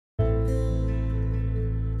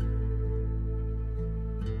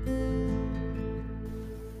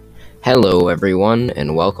Hello, everyone,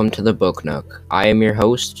 and welcome to the Book Nook. I am your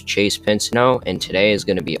host, Chase Pinsino, and today is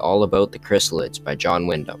going to be all about The Chrysalids by John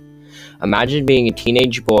Wyndham. Imagine being a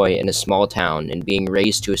teenage boy in a small town and being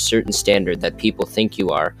raised to a certain standard that people think you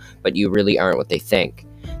are, but you really aren't what they think.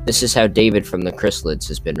 This is how David from The Chrysalids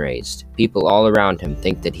has been raised. People all around him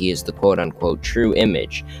think that he is the quote-unquote true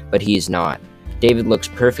image, but he is not. David looks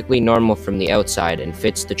perfectly normal from the outside and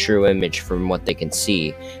fits the true image from what they can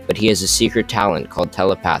see, but he has a secret talent called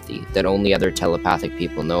telepathy that only other telepathic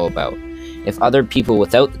people know about. If other people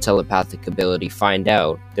without the telepathic ability find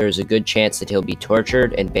out, there is a good chance that he'll be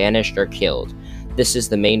tortured and banished or killed. This is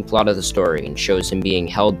the main plot of the story and shows him being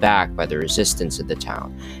held back by the resistance of the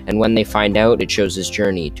town, and when they find out, it shows his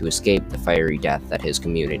journey to escape the fiery death that his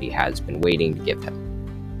community has been waiting to give him.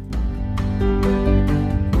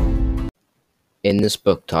 In this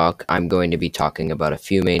book talk, I'm going to be talking about a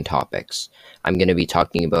few main topics. I'm going to be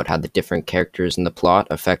talking about how the different characters in the plot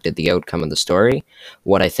affected the outcome of the story,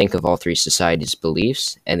 what I think of all three societies'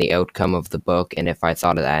 beliefs, and the outcome of the book, and if I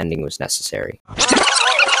thought the ending was necessary.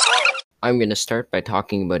 I'm going to start by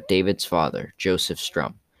talking about David's father, Joseph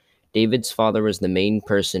Strum. David's father was the main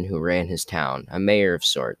person who ran his town, a mayor of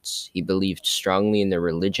sorts. He believed strongly in the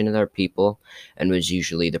religion of their people, and was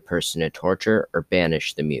usually the person to torture or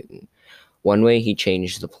banish the mutant. One way he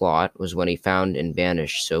changed the plot was when he found and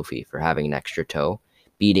banished Sophie for having an extra toe,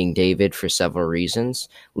 beating David for several reasons,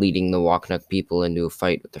 leading the Waknuk people into a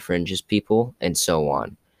fight with the Fringes people, and so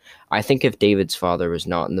on. I think if David's father was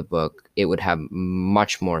not in the book, it would have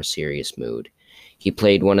much more serious mood. He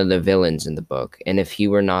played one of the villains in the book, and if he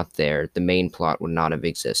were not there, the main plot would not have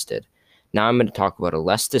existed. Now I'm going to talk about a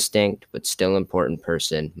less distinct but still important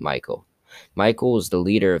person, Michael. Michael was the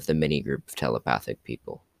leader of the mini-group of telepathic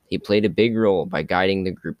people. He played a big role by guiding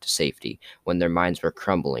the group to safety when their minds were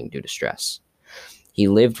crumbling due to stress. He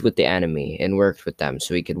lived with the enemy and worked with them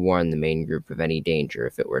so he could warn the main group of any danger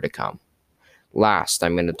if it were to come. Last,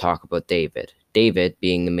 I'm going to talk about David. David,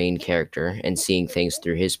 being the main character and seeing things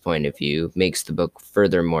through his point of view, makes the book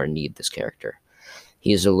furthermore need this character.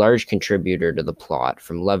 He is a large contributor to the plot,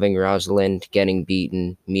 from loving Rosalind, getting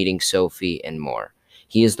beaten, meeting Sophie, and more.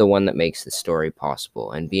 He is the one that makes the story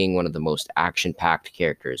possible, and being one of the most action-packed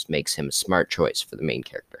characters makes him a smart choice for the main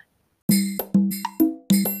character.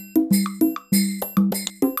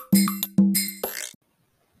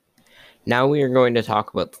 Now we are going to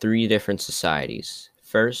talk about three different societies.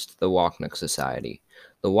 First, the Waknuk Society.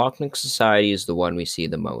 The Waknuk Society is the one we see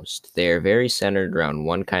the most. They are very centered around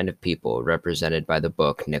one kind of people, represented by the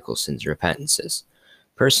book Nicholson's Repentances.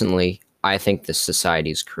 Personally, I think this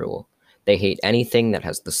society is cruel. They hate anything that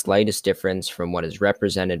has the slightest difference from what is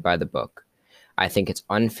represented by the book. I think it's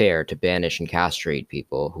unfair to banish and castrate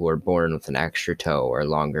people who are born with an extra toe or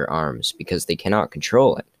longer arms because they cannot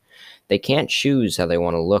control it. They can't choose how they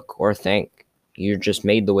want to look or think. You're just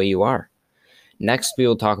made the way you are. Next, we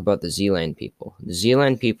will talk about the Zealand people. The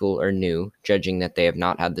Zealand people are new, judging that they have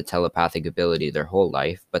not had the telepathic ability their whole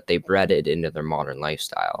life, but they bred it into their modern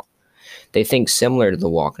lifestyle. They think similar to the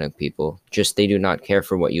Waknuk people, just they do not care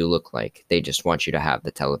for what you look like. They just want you to have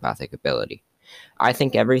the telepathic ability. I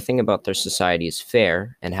think everything about their society is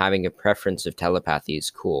fair, and having a preference of telepathy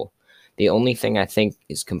is cool. The only thing I think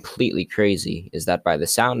is completely crazy is that by the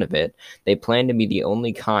sound of it, they plan to be the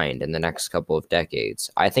only kind in the next couple of decades.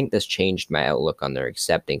 I think this changed my outlook on their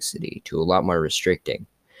accepting city to a lot more restricting.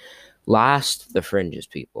 Last, the Fringes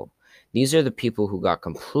people. These are the people who got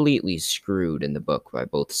completely screwed in the book by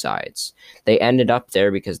both sides. They ended up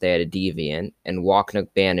there because they had a deviant, and Waknuk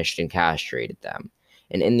banished and castrated them.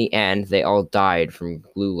 And in the end, they all died from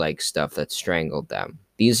glue-like stuff that strangled them.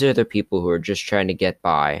 These are the people who are just trying to get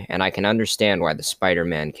by, and I can understand why the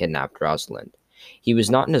Spider-Man kidnapped Rosalind. He was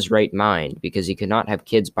not in his right mind because he could not have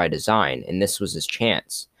kids by design, and this was his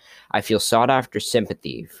chance. I feel sought-after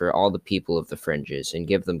sympathy for all the people of the Fringes and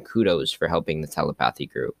give them kudos for helping the telepathy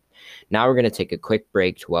group. Now we're going to take a quick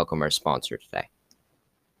break to welcome our sponsor today.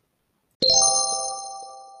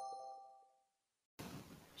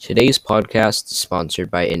 Today's podcast is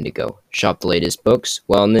sponsored by Indigo. Shop the latest books,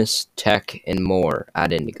 wellness, tech, and more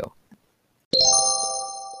at Indigo.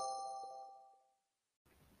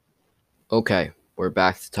 Okay, we're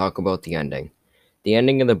back to talk about the ending. The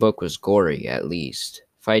ending of the book was gory, at least.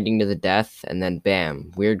 Fighting to the death, and then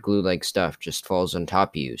bam, weird glue-like stuff just falls on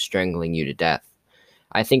top of you, strangling you to death.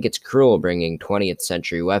 I think it's cruel bringing 20th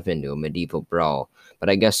century weapon to a medieval brawl, but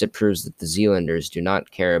I guess it proves that the Zealanders do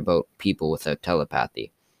not care about people without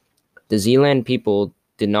telepathy. The Zealand people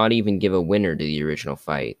did not even give a winner to the original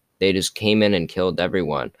fight. They just came in and killed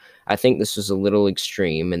everyone. I think this was a little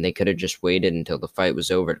extreme, and they could have just waited until the fight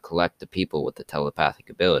was over to collect the people with the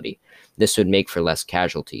telepathic ability. This would make for less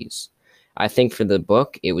casualties. I think for the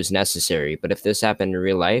book, it was necessary, but if this happened in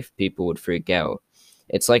real life, people would freak out.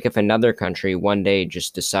 It's like if another country one day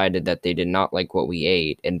just decided that they did not like what we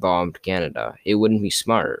ate and bombed Canada. It wouldn't be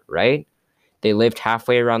smart, right? They lived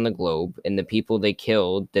halfway around the globe, and the people they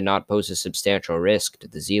killed did not pose a substantial risk to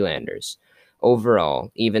the Zealanders.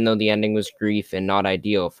 Overall, even though the ending was grief and not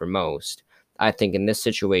ideal for most, I think in this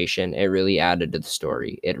situation it really added to the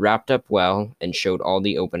story. It wrapped up well and showed all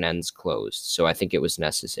the open ends closed, so I think it was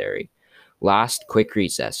necessary. Last quick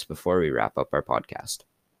recess before we wrap up our podcast.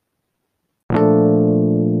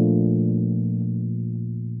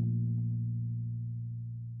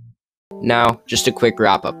 Now, just a quick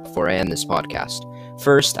wrap up before I end this podcast.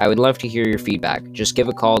 First, I would love to hear your feedback. Just give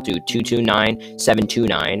a call to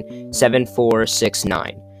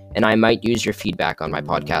 229-729-7469, and I might use your feedback on my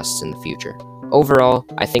podcasts in the future. Overall,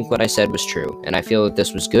 I think what I said was true, and I feel that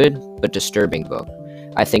this was good, but disturbing book.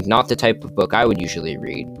 I think not the type of book I would usually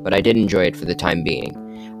read, but I did enjoy it for the time being.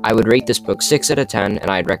 I would rate this book 6 out of 10, and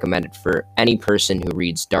I'd recommend it for any person who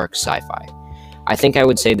reads dark sci-fi. I think I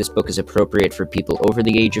would say this book is appropriate for people over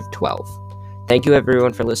the age of 12. Thank you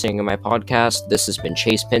everyone for listening to my podcast. This has been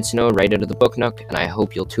Chase Pinsino, right out of the Book Nook, and I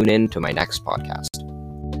hope you'll tune in to my next podcast.